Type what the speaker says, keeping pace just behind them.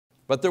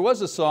But there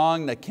was a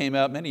song that came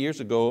out many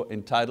years ago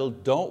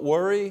entitled, "Don't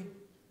Worry,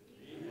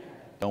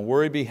 Don't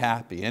Worry, Be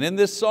Happy." And in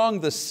this song,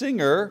 the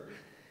singer,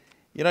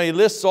 he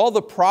lists all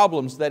the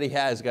problems that he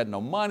has. He's got no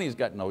money, he's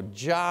got no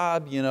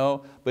job,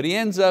 but he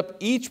ends up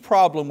each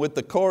problem with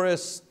the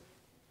chorus,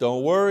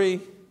 "Don't worry,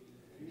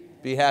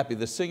 be happy."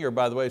 The singer,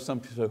 by the way, some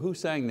people say, who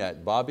sang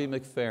that? Bobby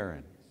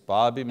McFerrin.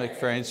 Bobby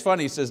McFerrin. It's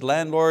funny, he says,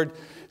 "Landlord,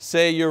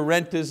 say your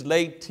rent is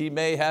late, he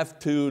may have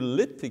to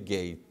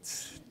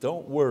litigate.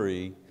 Don't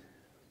worry,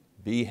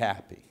 be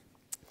happy."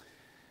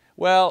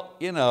 Well,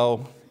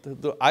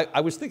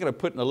 I was thinking of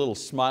putting a little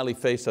smiley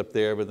face up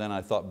there, but then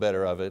I thought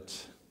better of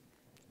it.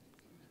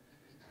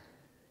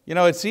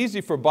 It's easy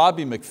for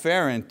Bobby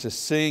McFerrin to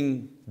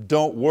sing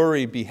 "Don't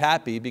Worry, Be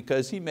Happy"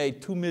 because he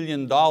made $2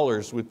 million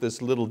with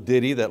this little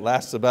ditty that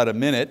lasts about a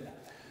minute,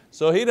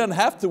 so he doesn't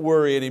have to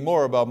worry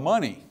anymore about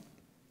money.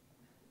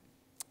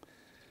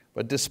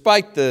 But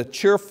despite the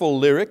cheerful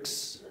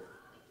lyrics,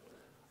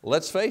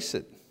 let's face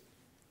it,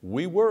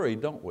 we worry,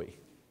 don't we?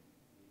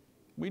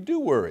 We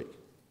do worry.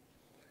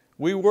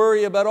 We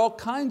worry about all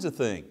kinds of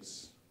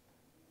things.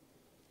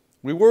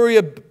 We worry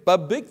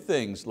about big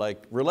things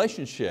like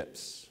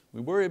relationships.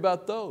 We worry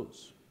about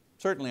those.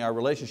 Certainly our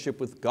relationship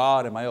with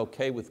God, am I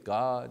okay with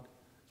God?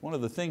 It's one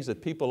of the things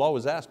that people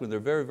always ask when they're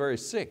very, very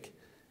sick.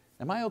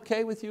 Am I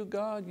okay with you,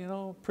 God?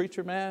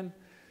 Preacher man,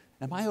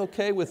 am I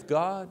okay with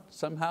God?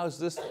 Somehow is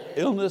this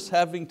illness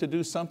having to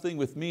do something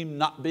with me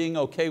not being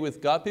okay with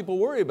God? People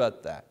worry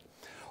about that.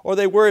 Or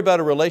they worry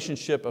about a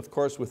relationship, of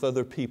course, with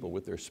other people,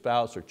 with their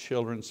spouse or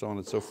children, so on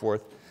and so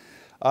forth.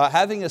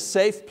 Having a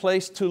safe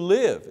place to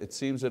live. It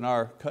seems in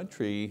our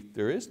country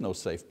there is no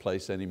safe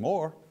place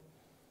anymore.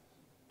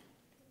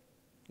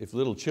 If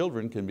little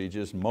children can be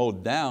just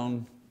mowed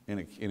down in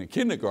a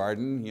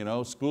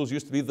kindergarten, schools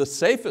used to be the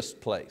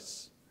safest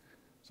place.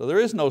 So there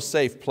is no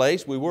safe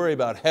place. We worry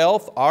about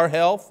health, our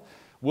health.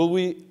 Will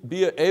we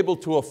be able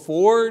to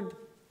afford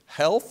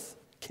health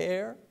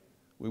care?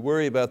 We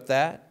worry about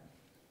that.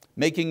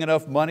 Making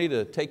enough money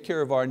to take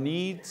care of our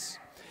needs.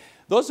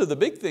 Those are the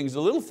big things.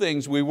 The little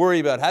things we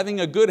worry about. Having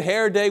a good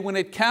hair day when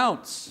it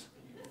counts.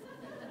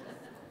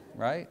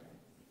 Right?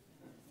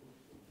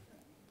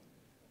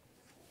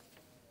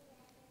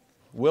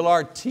 Will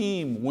our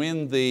team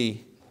win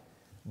the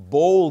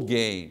bowl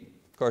game?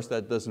 Of course,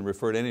 that doesn't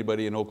refer to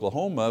anybody in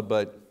Oklahoma,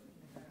 but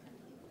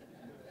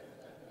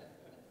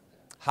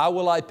how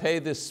will I pay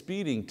this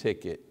speeding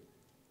ticket?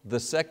 The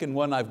second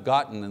one I've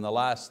gotten in the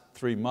last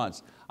 3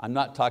 months. I'm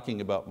not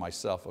talking about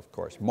myself, of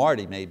course.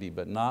 Marty maybe,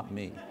 but not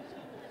me.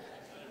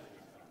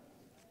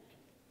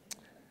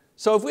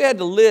 So if we had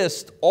to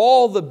list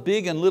all the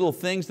big and little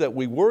things that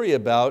we worry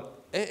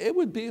about, it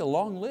would be a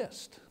long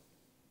list.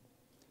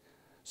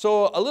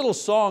 So a little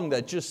song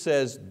that just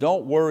says,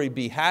 "Don't worry,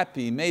 be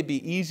happy," may be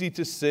easy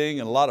to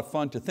sing and a lot of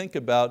fun to think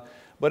about,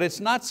 but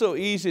it's not so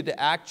easy to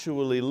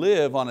actually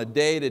live on a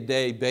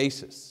day-to-day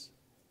basis.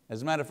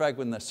 As a matter of fact,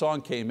 when the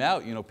song came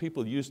out,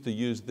 people used to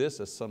use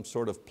this as some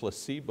sort of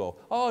placebo.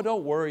 "Oh,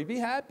 don't worry, be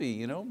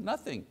happy,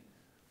 nothing.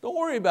 Don't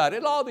worry about it,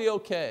 it'll all be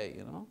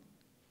okay."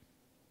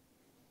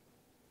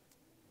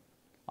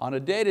 On a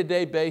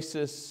day-to-day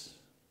basis,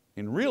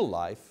 in real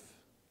life,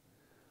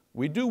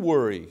 we do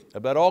worry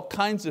about all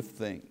kinds of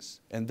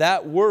things, and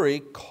that worry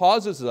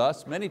causes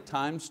us many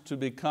times to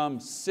become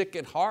sick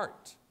at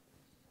heart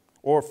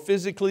or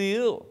physically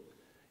ill,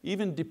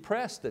 even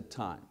depressed at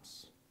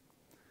times.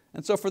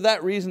 And so for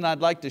that reason,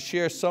 I'd like to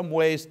share some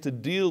ways to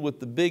deal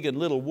with the big and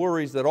little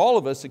worries that all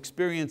of us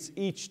experience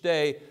each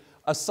day,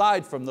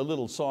 aside from the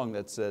little song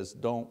that says,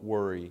 "Don't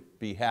worry,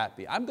 be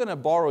happy." I'm going to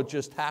borrow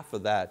just half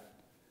of that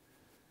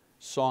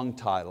song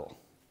title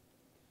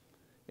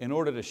in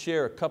order to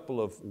share a couple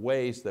of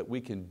ways that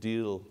we can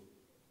deal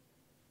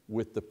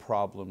with the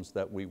problems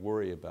that we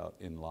worry about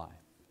in life.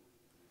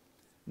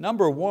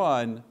 Number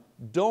one,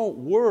 don't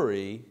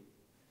worry,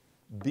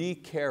 be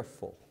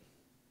careful.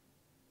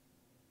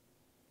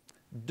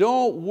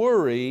 Don't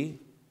worry,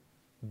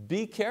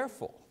 be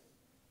careful.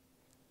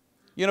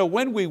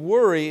 When we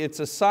worry,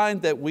 it's a sign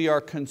that we are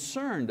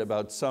concerned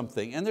about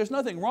something, and there's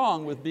nothing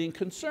wrong with being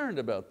concerned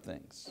about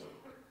things.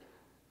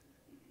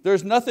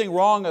 There's nothing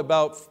wrong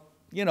about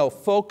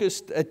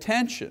focused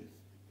attention.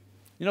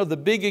 The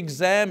big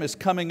exam is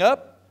coming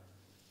up.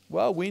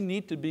 Well, we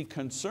need to be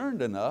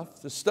concerned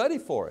enough to study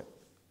for it.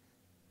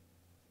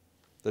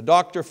 The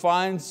doctor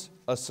finds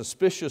a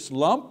suspicious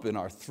lump in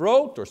our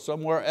throat or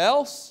somewhere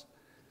else.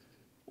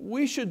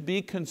 We should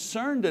be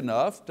concerned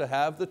enough to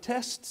have the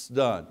tests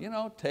done.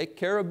 Take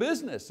care of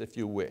business if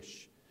you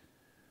wish.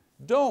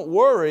 Don't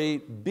worry,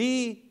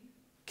 be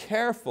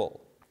careful.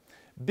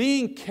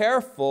 Being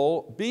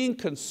careful, being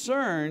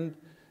concerned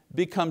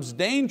becomes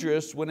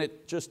dangerous when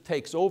it just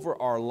takes over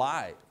our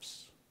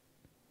lives.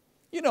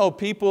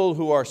 People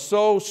who are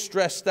so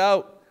stressed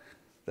out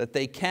that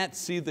they can't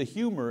see the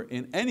humor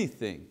in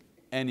anything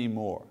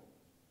anymore.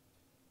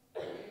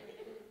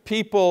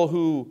 People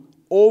who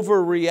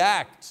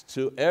overreact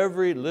to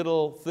every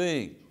little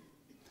thing.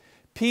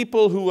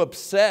 People who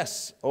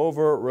obsess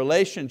over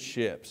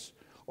relationships,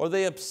 or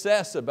they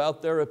obsess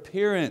about their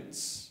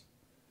appearance.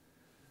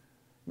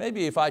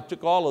 Maybe if I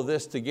took all of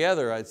this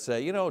together, I'd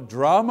say,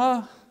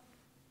 drama.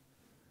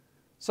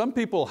 Some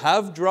people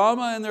have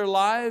drama in their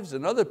lives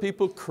and other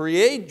people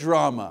create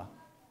drama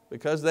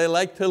because they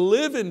like to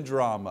live in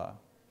drama.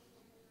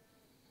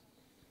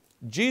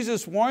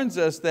 Jesus warns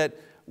us that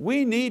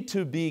we need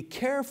to be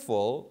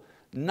careful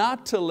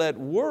not to let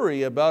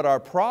worry about our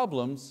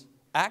problems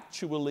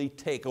actually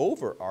take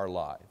over our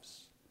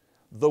lives.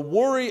 The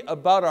worry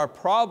about our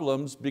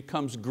problems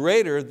becomes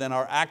greater than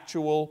our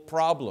actual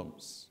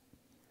problems.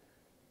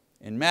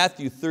 In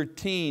Matthew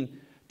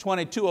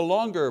 13:22, a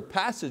longer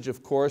passage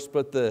of course,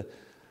 but the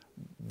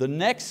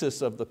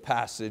nexus of the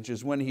passage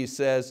is when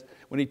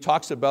he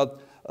talks about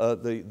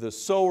the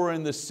sower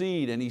and the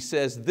seed, and he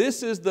says,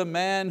 "This is the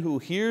man who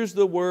hears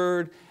the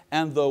word,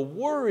 and the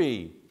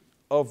worry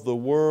of the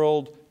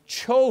world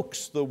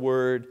chokes the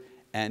word,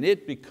 and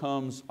it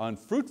becomes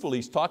unfruitful."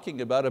 He's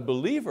talking about a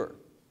believer,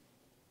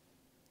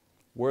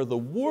 where the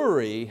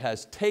worry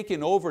has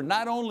taken over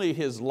not only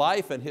his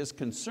life and his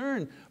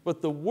concern,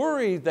 but the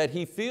worry that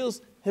he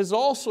feels has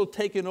also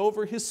taken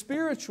over his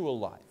spiritual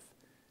life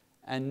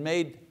and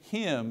made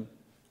him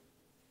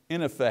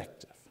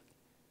ineffective.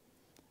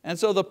 And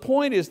so the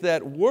point is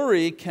that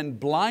worry can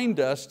blind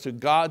us to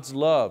God's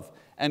love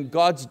and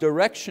God's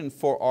direction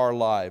for our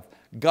life,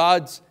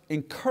 God's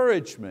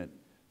encouragement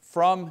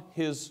from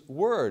His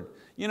word.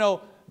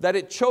 That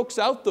it chokes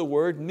out the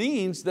word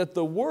means that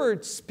the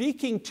word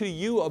speaking to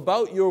you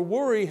about your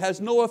worry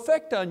has no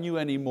effect on you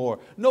anymore,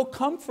 no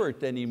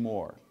comfort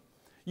anymore.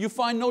 You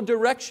find no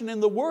direction in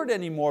the word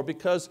anymore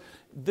because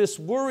this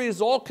worry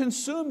is all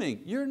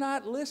consuming. You're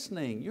not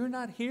listening, you're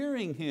not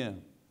hearing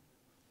Him.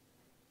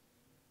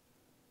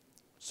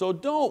 So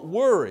don't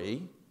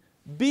worry,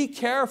 be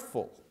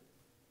careful.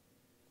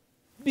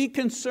 Be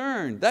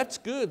concerned, that's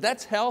good,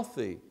 that's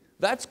healthy,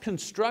 that's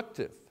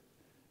constructive.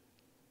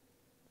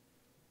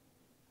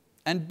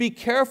 And be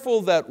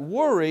careful that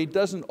worry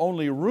doesn't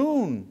only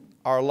ruin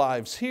our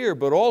lives here,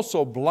 but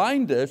also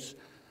blind us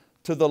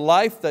to the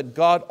life that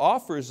God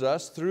offers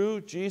us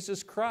through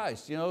Jesus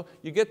Christ. You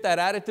get that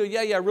attitude,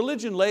 yeah,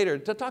 religion later,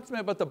 talk to me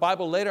about the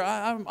Bible later,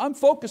 I'm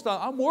focused on,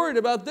 I'm worried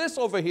about this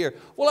over here.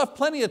 We'll have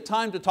plenty of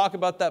time to talk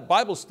about that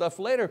Bible stuff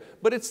later,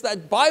 but it's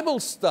that Bible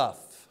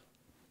stuff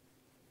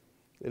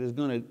that is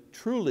going to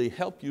truly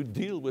help you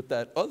deal with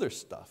that other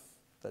stuff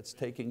that's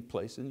taking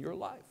place in your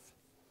life.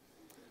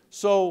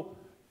 So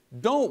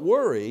don't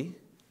worry,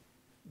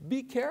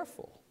 be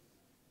careful.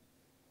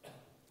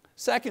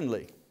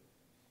 Secondly,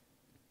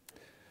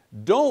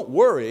 don't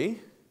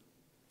worry,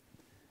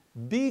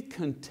 be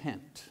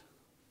content.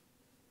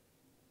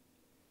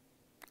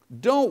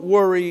 Don't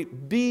worry,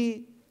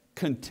 be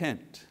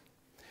content.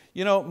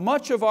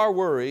 Much of our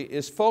worry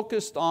is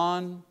focused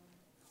on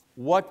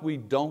what we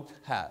don't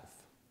have.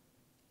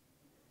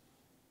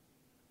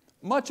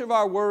 Much of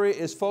our worry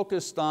is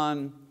focused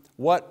on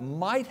what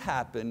might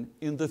happen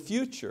in the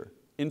future.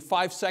 In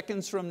 5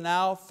 seconds from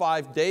now,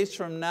 5 days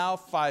from now,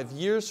 5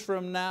 years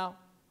from now.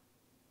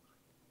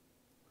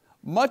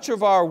 Much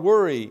of our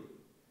worry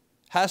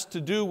has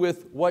to do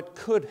with what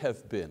could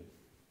have been,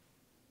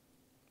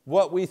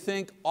 what we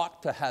think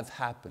ought to have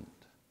happened,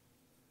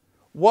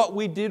 what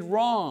we did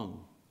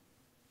wrong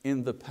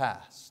in the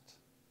past.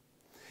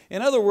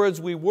 In other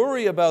words, we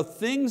worry about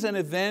things and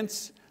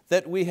events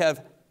that we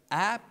have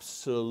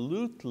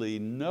absolutely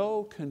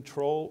no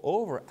control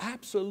over,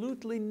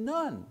 absolutely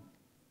none.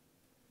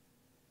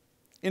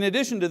 In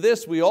addition to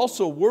this, we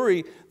also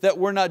worry that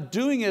we're not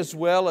doing as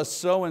well as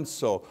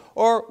so-and-so,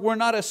 or we're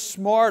not as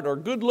smart or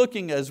good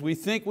looking as we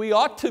think we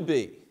ought to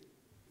be.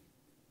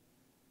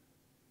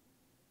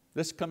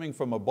 This coming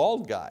from a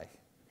bald guy.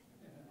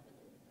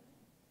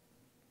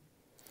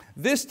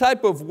 This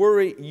type of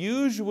worry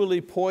usually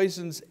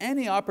poisons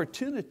any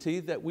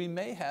opportunity that we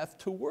may have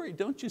to worry.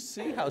 Don't you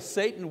see how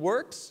Satan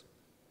works?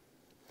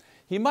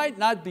 He might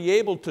not be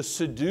able to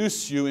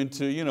seduce you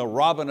into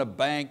robbing a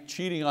bank,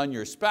 cheating on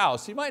your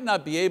spouse. He might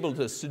not be able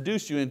to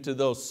seduce you into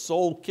those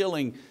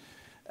soul-killing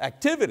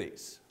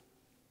activities.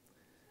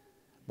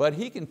 But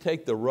he can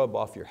take the rub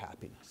off your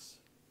happiness.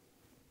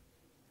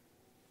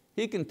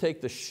 He can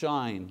take the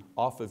shine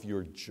off of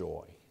your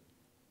joy.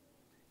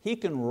 He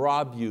can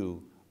rob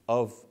you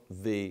of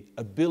the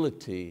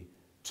ability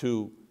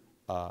to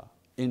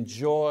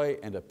enjoy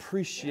and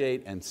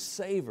appreciate and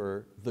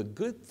savor the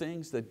good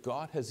things that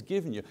God has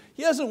given you.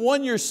 He hasn't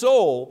won your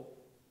soul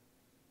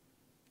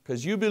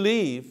because you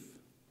believe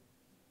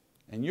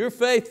and you're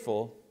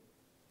faithful,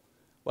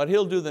 but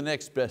He'll do the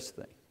next best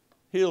thing.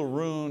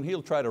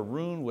 He'll try to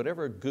ruin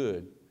whatever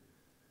good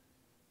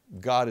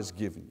God has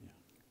given you.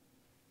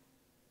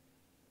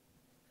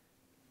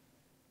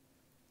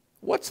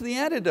 What's the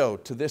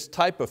antidote to this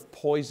type of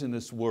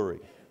poisonous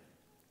worry?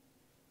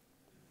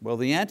 Well,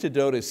 the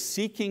antidote is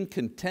seeking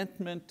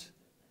contentment,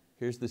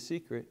 here's the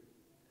secret,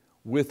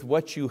 with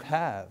what you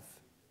have,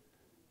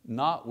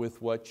 not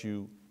with what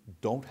you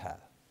don't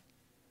have.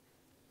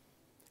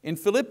 In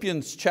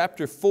Philippians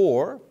chapter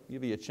 4, I'll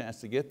give you a chance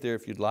to get there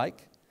if you'd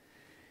like.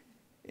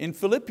 In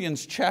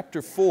Philippians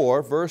chapter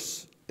 4,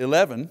 verse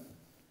 11,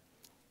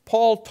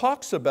 Paul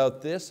talks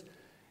about this,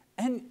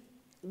 And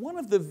one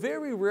of the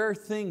very rare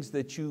things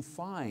that you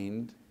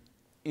find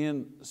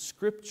in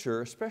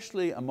Scripture,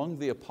 especially among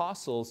the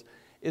apostles,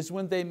 is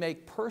when they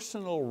make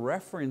personal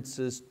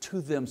references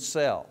to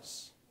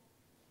themselves.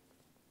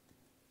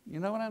 You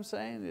know what I'm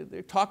saying?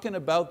 They're talking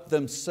about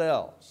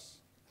themselves.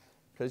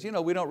 Because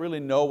we don't really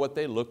know what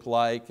they look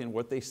like and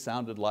what they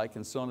sounded like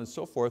and so on and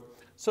so forth.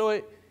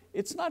 So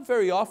it's not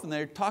very often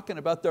they're talking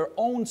about their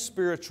own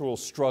spiritual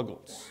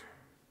struggles.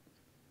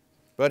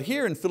 But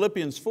here in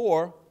Philippians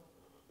 4,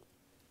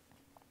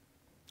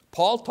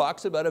 Paul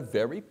talks about a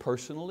very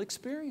personal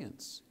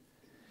experience.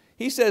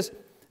 He says,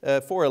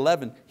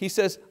 4:11, he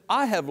says,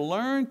 I have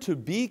learned to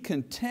be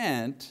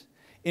content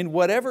in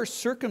whatever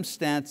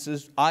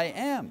circumstances I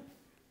am.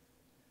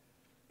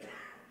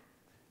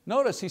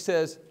 Notice he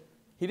says,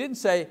 he didn't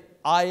say,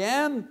 I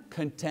am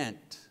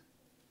content.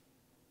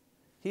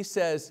 He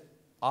says,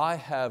 I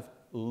have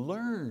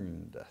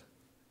learned.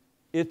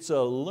 It's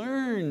a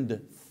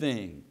learned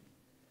thing.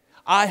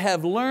 I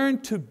have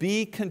learned to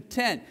be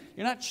content.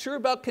 You're not sure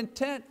about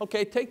content?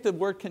 Okay, take the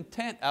word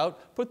content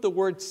out, put the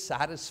word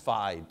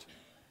satisfied.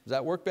 Does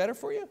that work better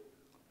for you?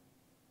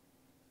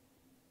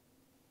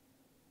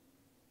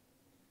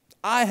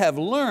 I have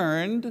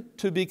learned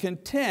to be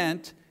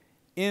content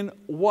in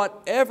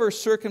whatever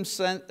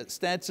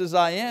circumstances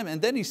I am.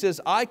 And then he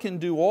says, I can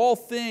do all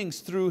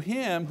things through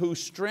Him who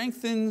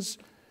strengthens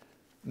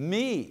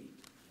me.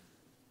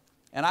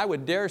 And I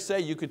would dare say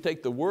you could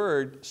take the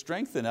word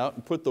strengthen out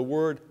and put the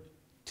word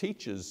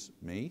teaches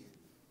me.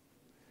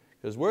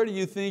 Because where do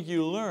you think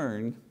you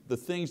learn the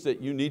things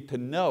that you need to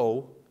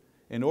know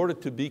in order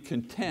to be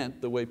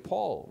content the way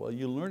Paul? Well,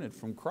 you learn it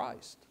from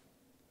Christ,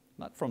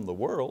 not from the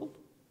world.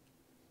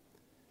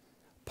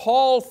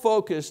 Paul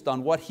focused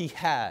on what he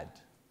had,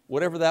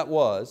 whatever that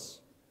was,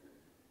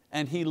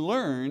 and he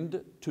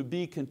learned to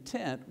be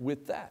content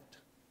with that.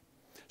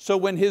 So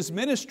when his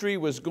ministry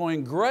was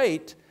going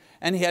great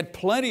and he had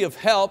plenty of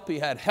help, he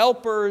had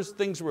helpers,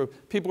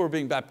 people were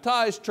being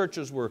baptized,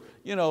 churches were,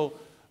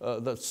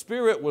 the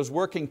Spirit was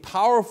working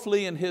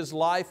powerfully in his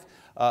life.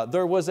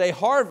 There was a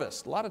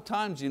harvest. A lot of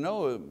times,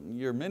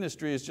 your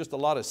ministry is just a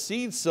lot of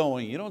seed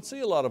sowing. You don't see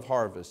a lot of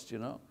harvest,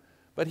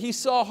 But he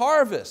saw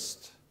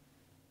harvest.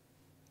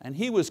 And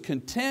he was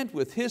content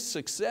with his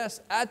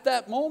success at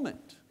that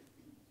moment.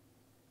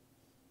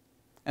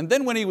 And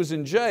then when he was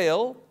in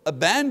jail,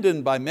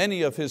 abandoned by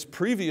many of his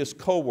previous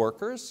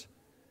co-workers,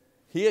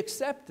 he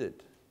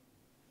accepted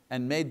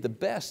and made the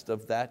best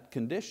of that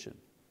condition.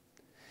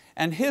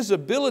 And his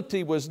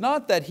ability was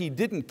not that he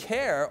didn't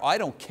care, I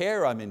don't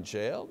care I'm in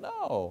jail.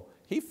 No,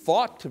 he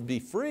fought to be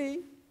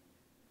free.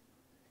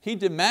 He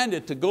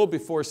demanded to go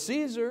before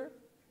Caesar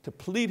to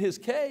plead his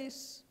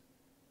case.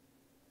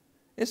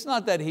 It's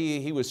not that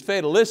he was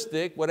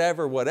fatalistic,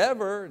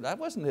 whatever, that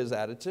wasn't his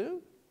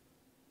attitude.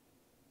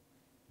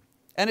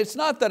 And it's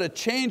not that a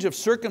change of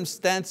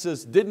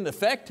circumstances didn't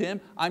affect him.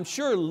 I'm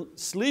sure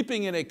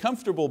sleeping in a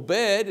comfortable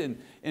bed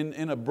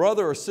in a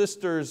brother or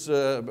sister's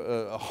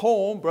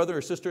home, brother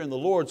or sister in the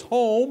Lord's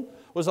home,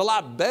 was a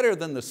lot better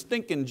than the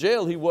stinking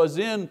jail he was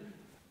in,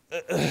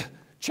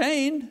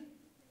 chained.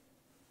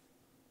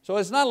 So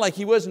it's not like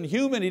he wasn't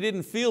human. He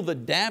didn't feel the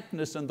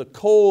dampness and the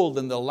cold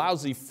and the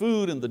lousy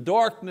food and the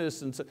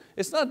darkness. And so,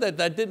 it's not that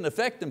that didn't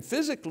affect him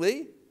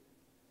physically.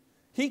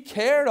 He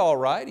cared all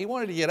right. He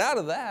wanted to get out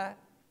of that.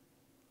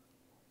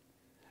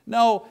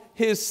 No,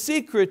 his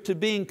secret to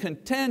being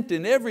content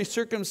in every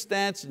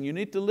circumstance, and you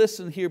need to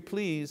listen here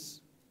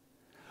please,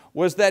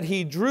 was that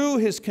he drew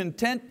his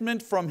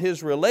contentment from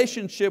his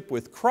relationship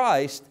with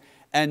Christ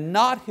and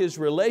not his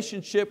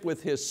relationship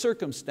with his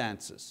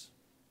circumstances.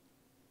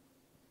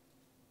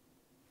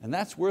 And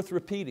that's worth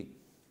repeating.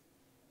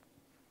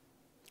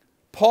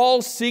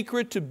 Paul's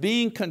secret to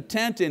being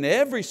content in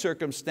every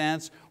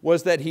circumstance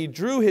was that he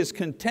drew his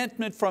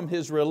contentment from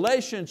his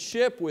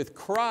relationship with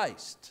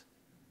Christ,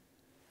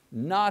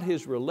 not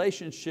his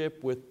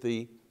relationship with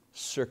the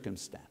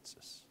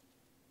circumstances.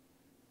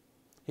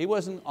 He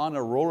wasn't on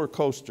a roller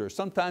coaster.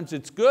 Sometimes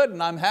it's good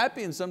and I'm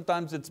happy, and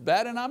sometimes it's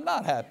bad and I'm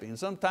not happy. And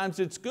sometimes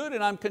it's good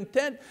and I'm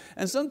content,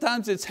 and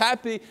sometimes it's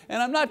happy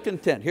and I'm not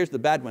content. Here's the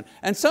bad one.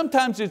 And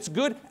sometimes it's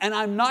good and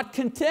I'm not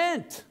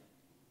content.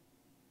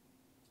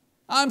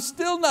 I'm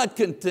still not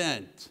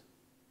content.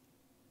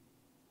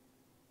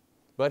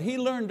 But he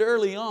learned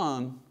early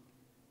on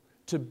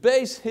to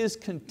base his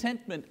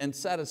contentment and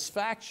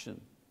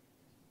satisfaction,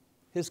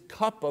 his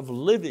cup of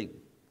living,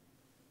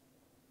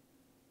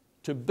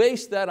 to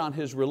base that on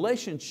his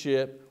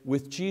relationship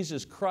with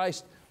Jesus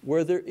Christ,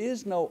 where there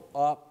is no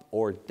up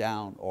or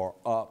down or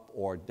up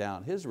or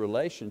down. His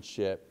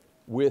relationship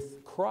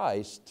with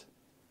Christ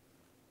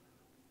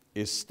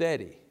is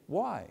steady.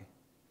 Why?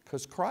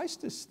 Because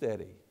Christ is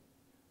steady.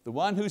 The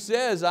one who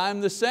says,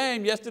 I'm the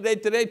same yesterday,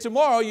 today,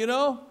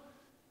 tomorrow,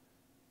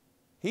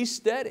 he's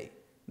steady.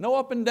 No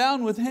up and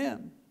down with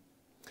Him.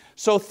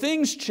 So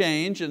things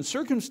change and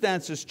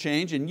circumstances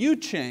change and you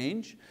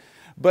change,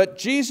 but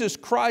Jesus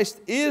Christ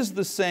is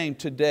the same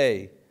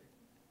today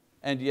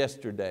and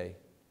yesterday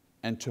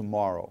and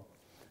tomorrow.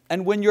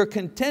 And when your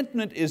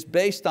contentment is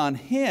based on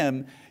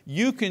Him,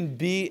 you can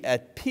be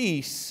at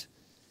peace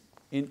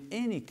in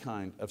any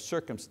kind of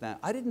circumstance.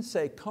 I didn't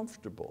say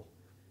comfortable.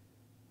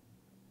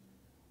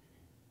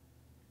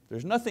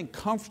 There's nothing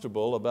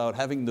comfortable about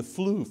having the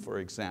flu, for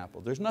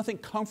example. There's nothing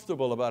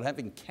comfortable about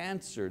having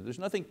cancer. There's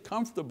nothing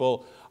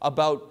comfortable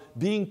about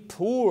being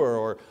poor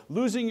or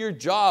losing your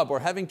job or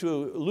having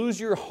to lose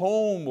your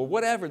home or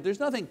whatever. There's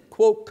nothing,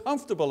 quote,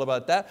 comfortable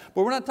about that.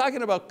 But we're not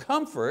talking about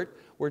comfort.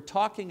 We're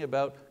talking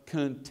about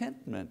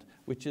contentment,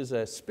 which is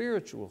a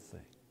spiritual thing.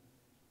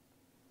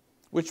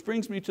 Which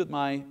brings me to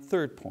my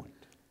third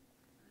point.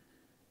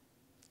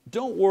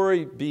 Don't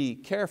worry, be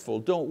careful.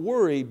 Don't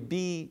worry,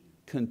 be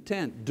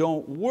content.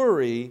 Don't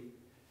worry,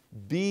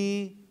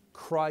 be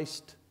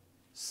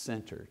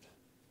Christ-centered.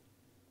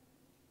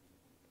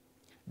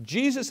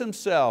 Jesus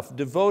Himself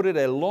devoted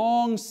a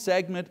long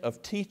segment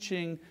of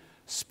teaching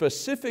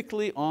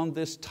specifically on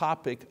this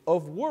topic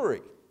of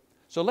worry.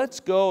 So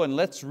let's go and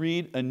let's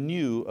read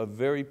anew a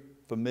very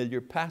familiar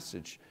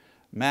passage,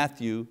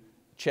 Matthew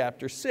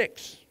chapter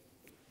 6.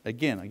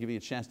 Again, I'll give you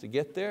a chance to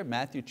get there,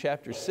 Matthew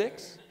chapter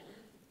 6.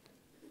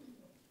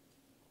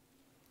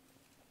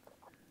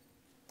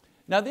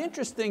 Now the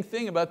interesting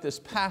thing about this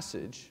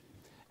passage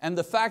and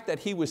the fact that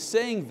He was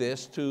saying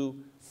this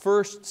to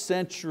first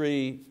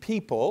century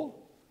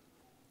people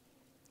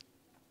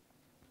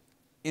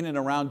in and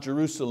around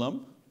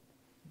Jerusalem,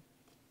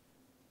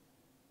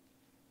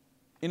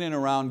 in and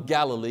around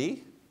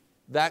Galilee,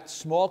 that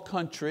small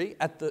country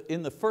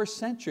in the first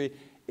century,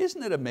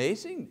 isn't it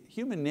amazing?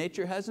 Human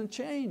nature hasn't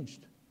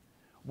changed.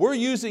 We're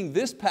using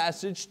this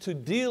passage to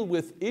deal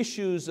with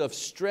issues of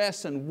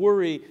stress and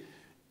worry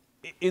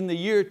in the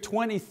year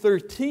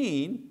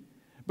 2013,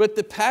 but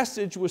the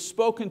passage was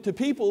spoken to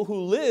people who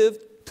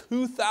lived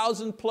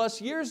 2,000 plus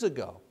years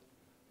ago.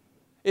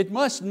 It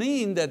must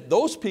mean that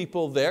those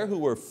people there who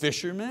were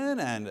fishermen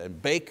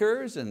and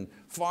bakers and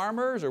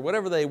farmers or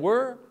whatever they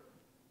were,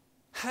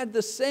 had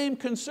the same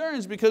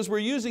concerns because we're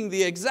using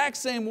the exact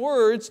same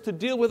words to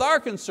deal with our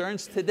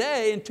concerns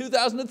today in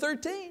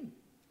 2013.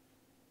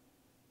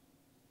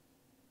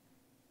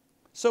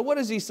 So what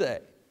does He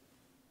say?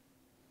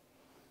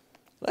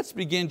 Let's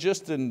begin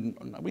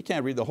we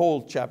can't read the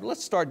whole chapter.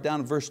 Let's start down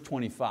at verse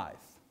 25.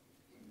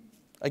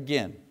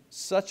 Again,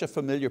 such a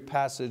familiar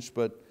passage,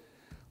 but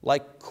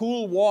like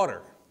cool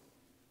water.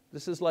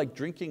 This is like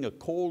drinking a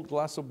cold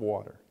glass of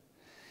water.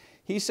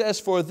 He says,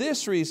 "For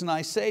this reason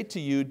I say to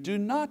you, do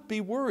not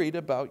be worried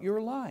about your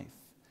life,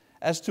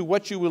 as to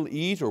what you will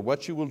eat or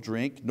what you will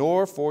drink,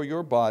 nor for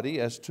your body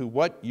as to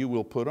what you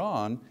will put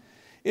on.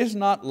 Is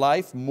not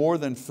life more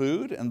than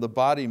food, and the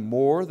body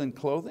more than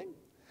clothing?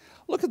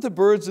 Look at the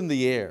birds in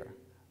the air,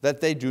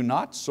 that they do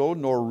not sow,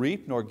 nor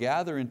reap, nor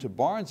gather into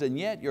barns, and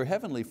yet your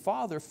heavenly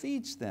Father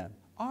feeds them.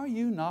 Are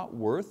you not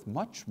worth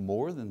much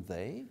more than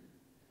they?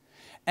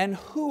 And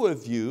who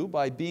of you,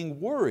 by being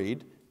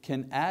worried,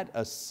 can add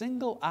a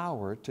single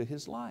hour to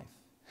his life?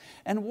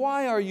 And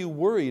why are you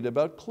worried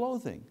about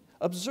clothing?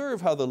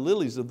 Observe how the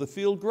lilies of the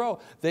field grow.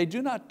 They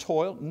do not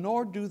toil,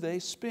 nor do they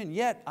spin.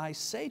 Yet I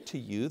say to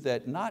you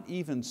that not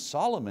even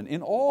Solomon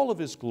in all of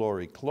his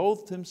glory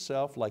clothed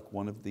himself like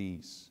one of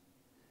these.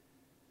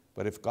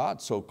 But if God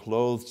so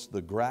clothes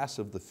the grass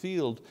of the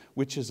field,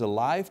 which is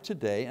alive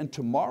today and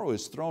tomorrow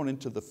is thrown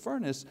into the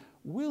furnace,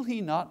 will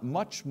He not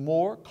much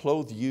more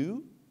clothe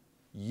you,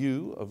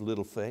 you of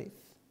little faith?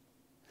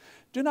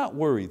 Do not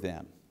worry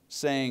then,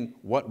 saying,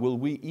 what will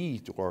we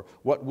eat, or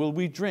what will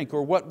we drink,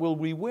 or what will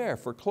we wear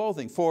for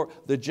clothing? For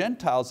the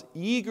Gentiles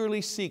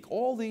eagerly seek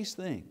all these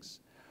things.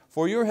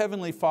 For your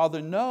heavenly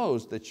Father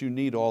knows that you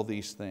need all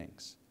these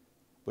things.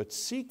 But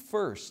seek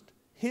first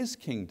His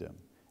kingdom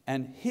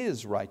and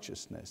His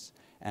righteousness,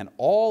 and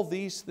all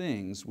these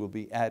things will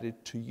be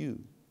added to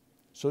you.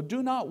 So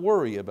do not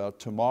worry about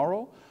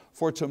tomorrow,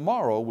 for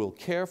tomorrow will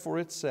care for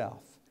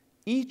itself.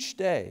 Each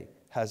day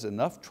has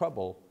enough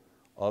trouble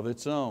of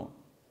its own.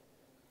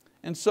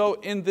 And so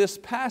in this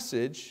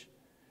passage,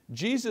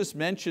 Jesus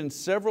mentions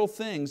several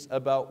things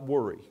about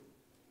worry.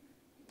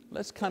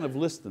 Let's kind of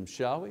list them,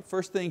 shall we?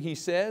 First thing He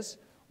says,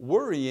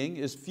 worrying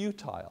is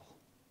futile.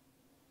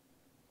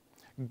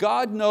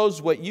 God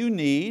knows what you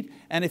need,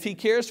 and if He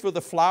cares for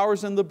the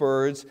flowers and the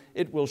birds,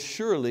 it will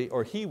surely,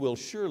 or He will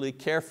surely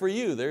care for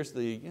you. There's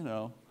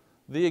the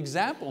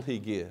example He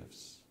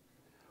gives.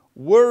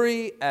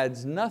 Worry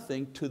adds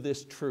nothing to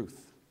this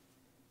truth.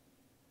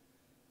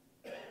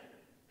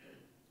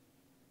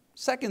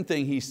 Second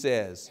thing He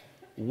says,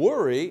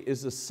 worry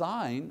is a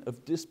sign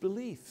of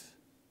disbelief.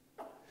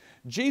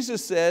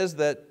 Jesus says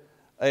that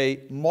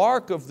a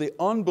mark of the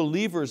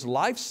unbeliever's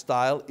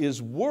lifestyle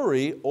is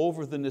worry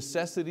over the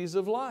necessities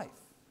of life.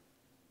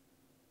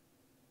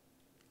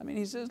 I mean,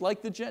 He says,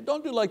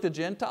 don't do like the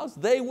Gentiles,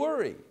 they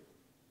worry.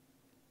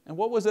 And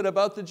what was it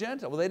about the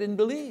Gentiles? Well, they didn't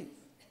believe.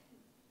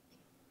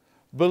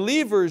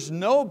 Believers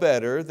know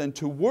better than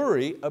to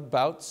worry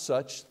about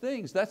such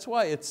things. That's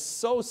why it's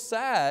so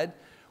sad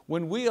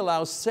when we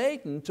allow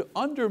Satan to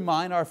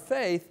undermine our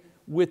faith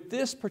with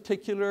this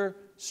particular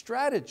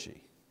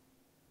strategy.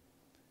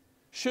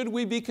 Should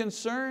we be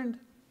concerned?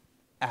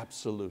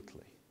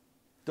 Absolutely.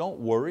 Don't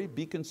worry,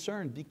 be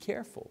concerned, be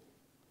careful.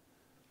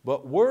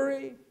 But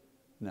worry,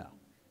 no.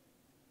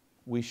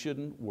 We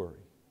shouldn't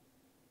worry.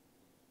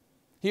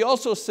 He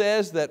also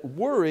says that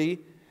worry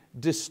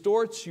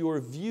distorts your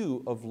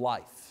view of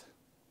life.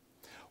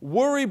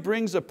 Worry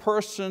brings a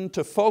person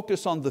to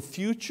focus on the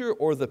future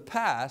or the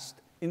past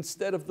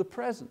instead of the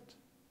present.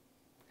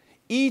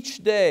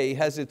 Each day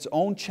has its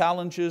own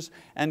challenges,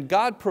 and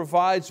God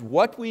provides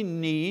what we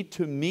need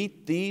to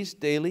meet these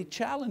daily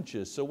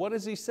challenges. So what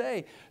does He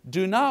say?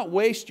 Do not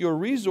waste your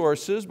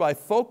resources by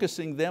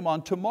focusing them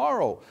on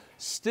tomorrow.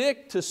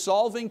 Stick to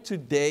solving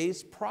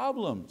today's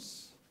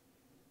problems.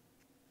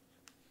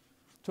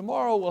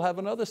 Tomorrow we'll have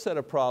another set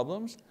of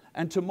problems,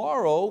 and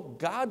tomorrow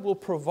God will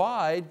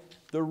provide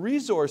the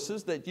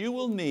resources that you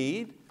will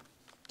need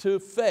to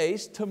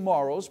face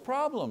tomorrow's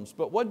problems.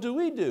 But what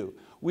do?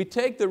 We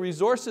take the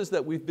resources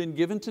that we've been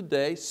given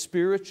today,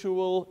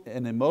 spiritual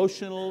and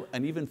emotional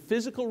and even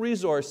physical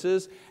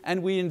resources,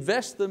 and we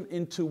invest them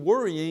into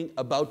worrying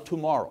about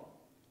tomorrow.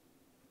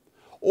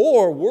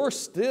 Or worse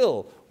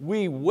still,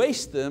 we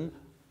waste them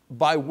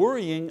by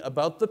worrying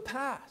about the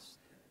past.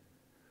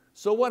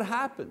 So what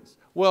happens?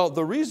 Well,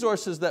 the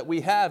resources that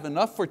we have,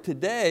 enough for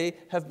today,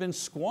 have been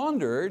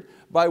squandered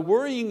by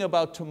worrying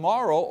about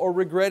tomorrow or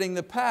regretting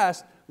the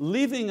past,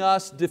 leaving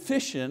us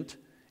deficient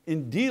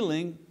in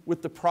dealing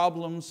with the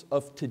problems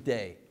of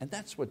today. And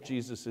that's what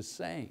Jesus is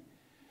saying.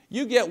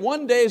 You get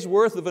one day's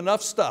worth of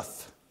enough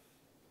stuff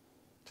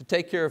to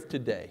take care of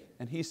today.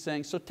 And He's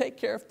saying, so take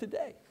care of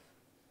today.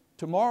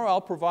 Tomorrow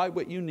I'll provide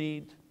what you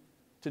need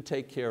to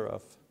take care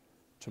of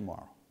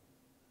tomorrow.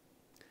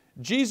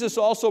 Jesus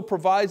also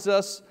provides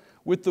us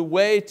with the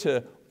way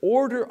to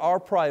order our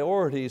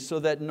priorities so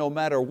that no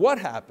matter what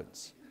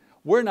happens,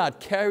 we're not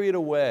carried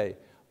away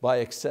by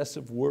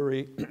excessive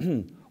worry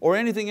or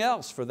anything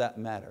else for that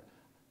matter.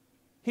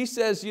 He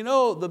says, you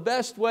know, the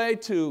best way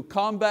to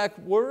combat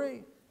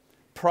worry?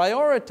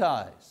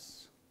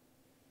 Prioritize.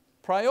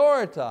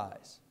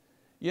 Prioritize.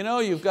 You know,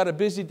 you've got a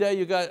busy day,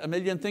 you've got a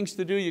million things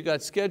to do, you've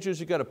got schedules,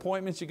 you've got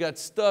appointments, you've got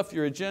stuff,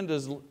 your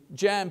agenda's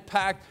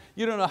jam-packed,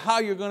 you don't know how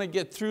you're going to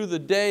get through the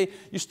day,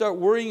 you start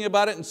worrying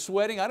about it and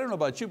sweating. I don't know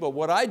about you, but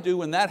what I do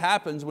when that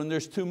happens, when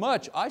there's too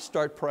much, I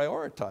start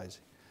prioritizing.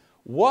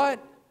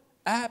 What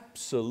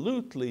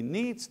absolutely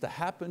needs to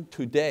happen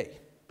today?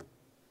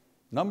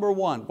 Number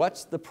one,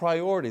 what's the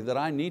priority that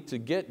I need to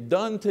get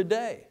done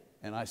today?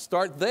 And I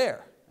start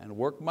there and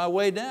work my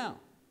way down.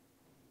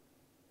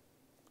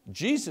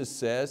 Jesus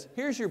says,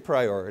 here's your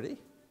priority.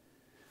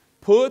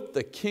 Put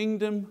the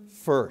kingdom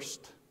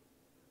first.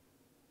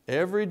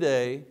 Every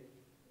day,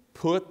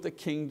 put the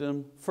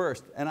kingdom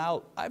first. And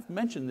I've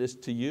mentioned this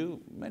to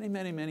you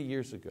many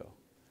years ago.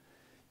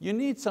 You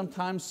need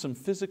sometimes some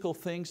physical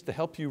things to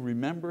help you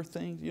remember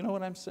things. You know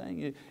what I'm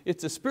saying?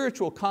 It's a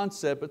spiritual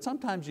concept, but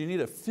sometimes you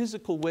need a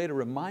physical way to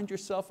remind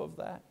yourself of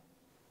that.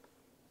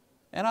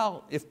 And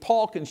if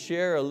Paul can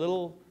share a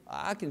little,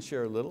 I can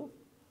share a little.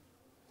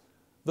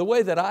 The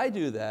way that I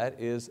do that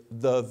is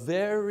the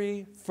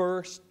very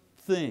first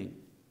thing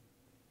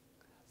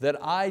that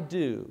I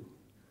do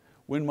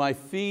when my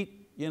feet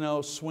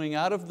swing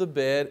out of the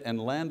bed and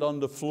land on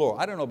the floor.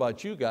 I don't know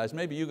about you guys,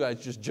 maybe you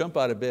guys just jump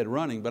out of bed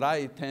running, but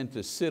I tend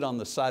to sit on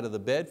the side of the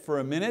bed for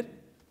a minute,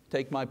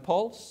 take my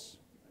pulse.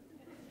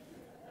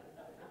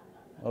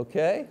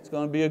 Okay, it's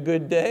going to be a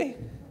good day.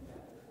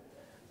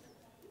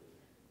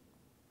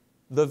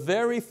 The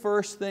very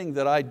first thing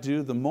that I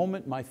do the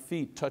moment my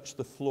feet touch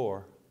the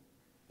floor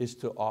is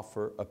to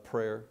offer a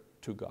prayer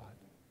to God.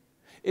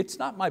 It's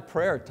not my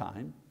prayer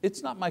time,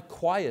 it's not my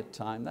quiet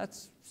time,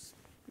 that's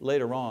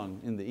later on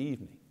in the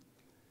evening.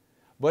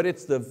 But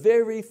it's the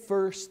very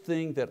first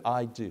thing that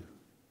I do.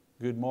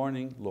 Good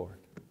morning, Lord.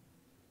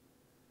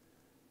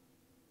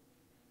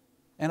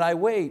 And I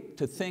wait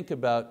to think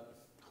about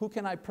who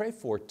can I pray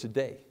for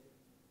today?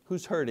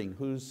 Who's hurting?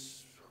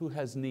 Who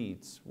has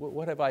needs?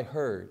 What have I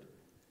heard?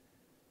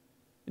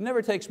 It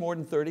never takes more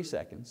than 30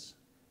 seconds.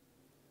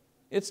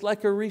 It's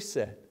like a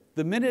reset.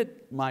 The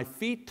minute my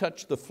feet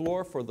touch the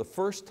floor for the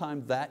first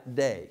time that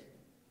day,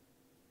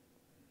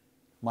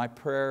 my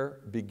prayer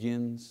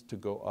begins to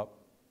go up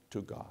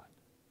to God.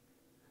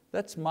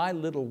 That's my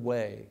little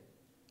way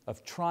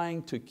of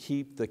trying to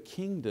keep the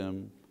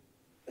kingdom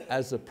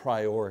as a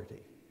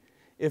priority.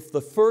 If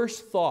the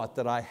first thought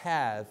that I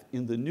have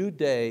in the new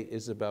day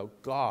is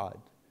about God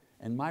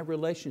and my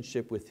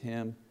relationship with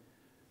Him,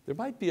 there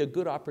might be a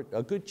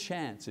good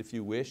chance, if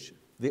you wish,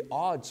 the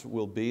odds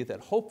will be that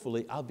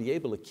hopefully I'll be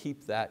able to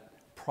keep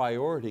that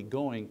priority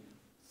going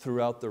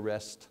throughout the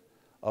rest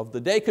of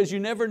the day, because you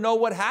never know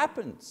what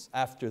happens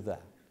after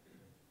that.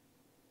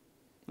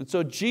 And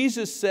so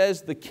Jesus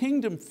says the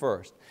kingdom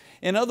first.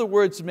 In other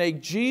words,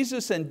 make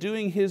Jesus and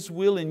doing His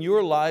will in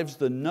your lives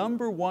the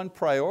number one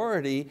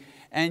priority,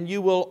 and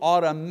you will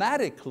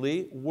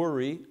automatically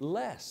worry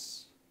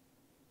less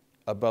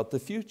about the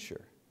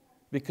future,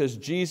 because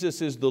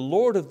Jesus is the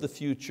Lord of the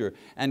future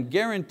and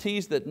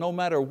guarantees that no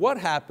matter what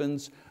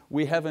happens,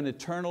 we have an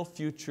eternal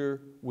future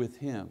with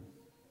Him.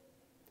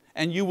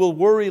 And you will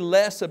worry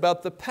less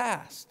about the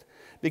past,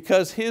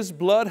 because His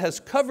blood has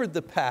covered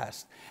the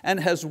past and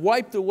has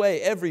wiped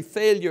away every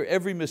failure,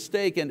 every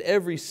mistake, and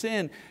every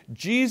sin.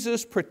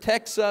 Jesus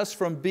protects us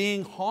from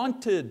being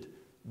haunted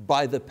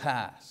by the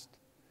past.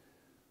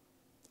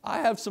 I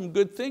have some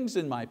good things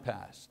in my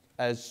past,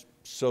 as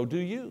so do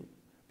you.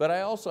 But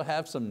I also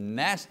have some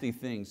nasty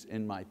things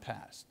in my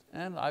past,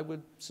 and I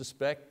would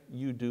suspect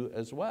you do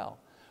as well.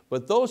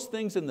 But those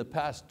things in the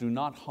past do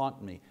not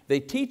haunt me.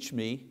 They teach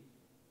me,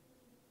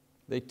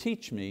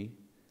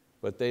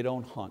 but they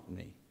don't haunt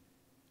me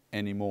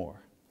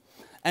anymore.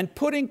 And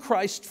putting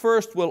Christ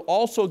first will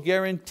also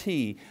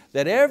guarantee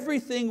that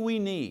everything we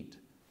need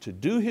to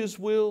do His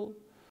will,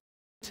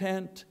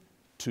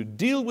 to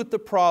deal with the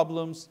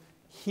problems,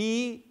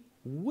 He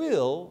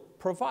will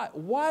provide.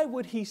 Why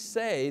would He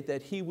say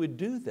that He would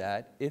do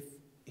that if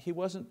He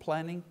wasn't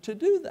planning to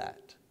do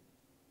that?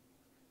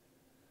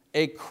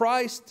 A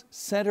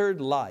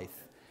Christ-centered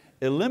life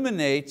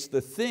eliminates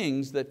the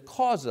things that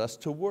cause us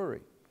to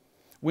worry.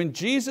 When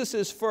Jesus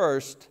is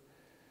first,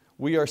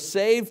 we are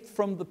saved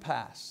from the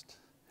past.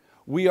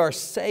 We are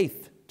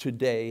safe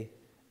today,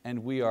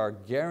 and we are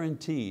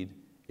guaranteed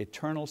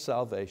eternal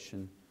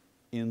salvation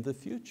in the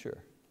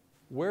future.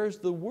 Where's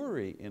the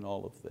worry in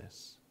all of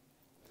this?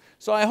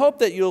 So I hope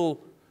that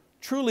you'll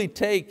truly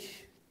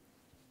take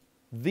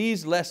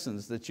these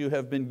lessons that you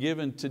have been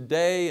given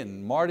today,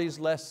 and Marty's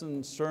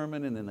lesson,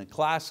 sermon, and in the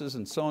classes,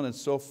 and so on and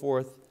so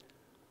forth,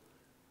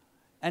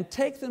 and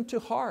take them to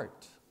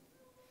heart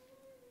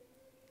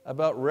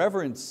about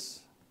reverence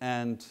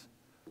and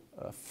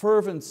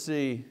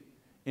fervency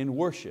in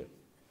worship,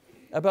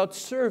 about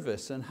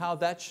service and how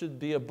that should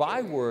be a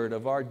byword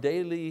of our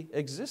daily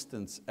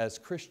existence as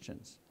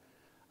Christians,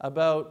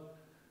 about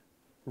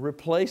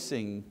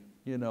replacing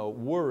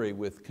worry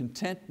with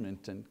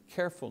contentment and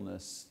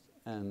carefulness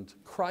and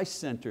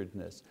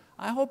Christ-centeredness.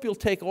 I hope you'll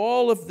take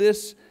all of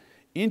this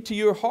into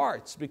your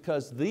hearts,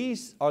 because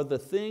these are the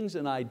things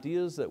and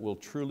ideas that will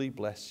truly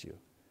bless you.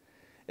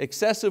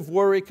 Excessive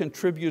worry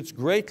contributes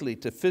greatly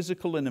to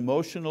physical and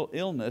emotional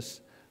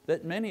illness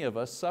that many of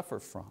us suffer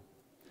from.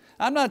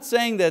 I'm not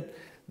saying that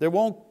there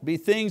won't be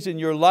things in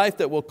your life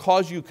that will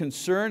cause you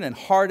concern and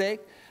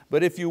heartache,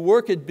 but if you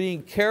work at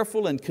being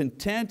careful and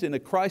content in a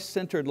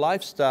Christ-centered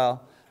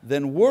lifestyle,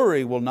 then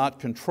worry will not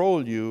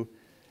control you,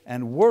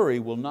 and worry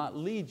will not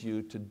lead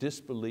you to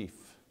disbelief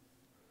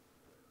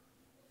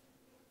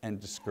and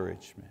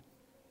discouragement.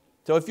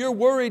 So if you're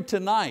worried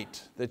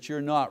tonight that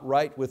you're not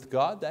right with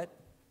God,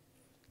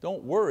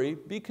 don't worry,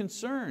 be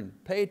concerned,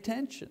 pay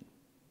attention.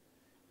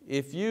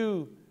 If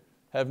you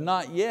have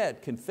not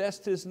yet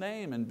confessed His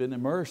name and been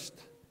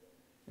immersed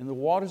in the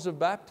waters of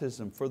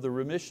baptism for the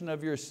remission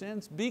of your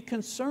sins, be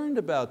concerned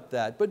about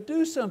that, but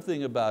do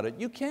something about it.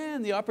 You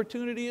can, the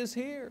opportunity is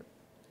here.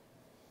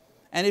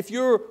 And if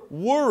you're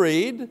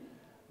worried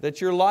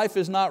that your life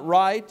is not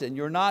right and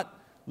you're not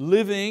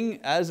living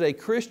as a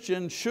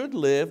Christian should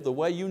live, the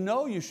way you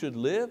know you should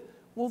live,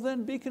 well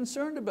then be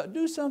concerned about it.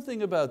 Do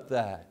something about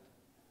that.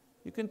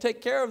 You can take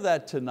care of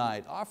that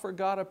tonight. Offer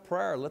God a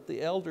prayer. Let the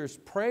elders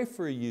pray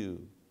for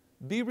you.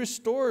 Be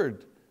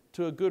restored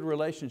to a good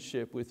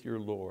relationship with your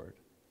Lord.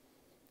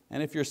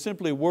 And if you're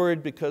simply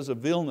worried because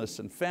of illness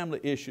and family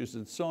issues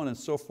and so on and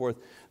so forth,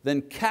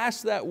 then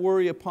cast that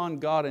worry upon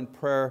God in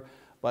prayer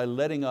by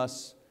letting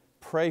us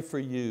pray for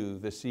you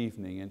this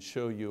evening and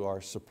show you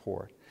our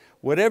support.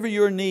 Whatever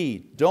your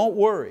need, don't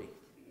worry.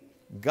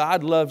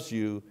 God loves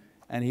you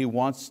and He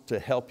wants to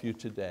help you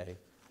today,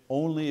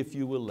 only if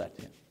you will let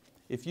Him.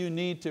 If you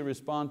need to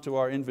respond to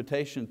our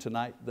invitation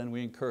tonight, then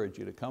we encourage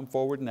you to come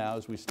forward now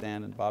as we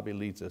stand and Bobby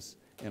leads us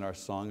in our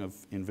song of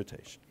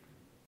invitation.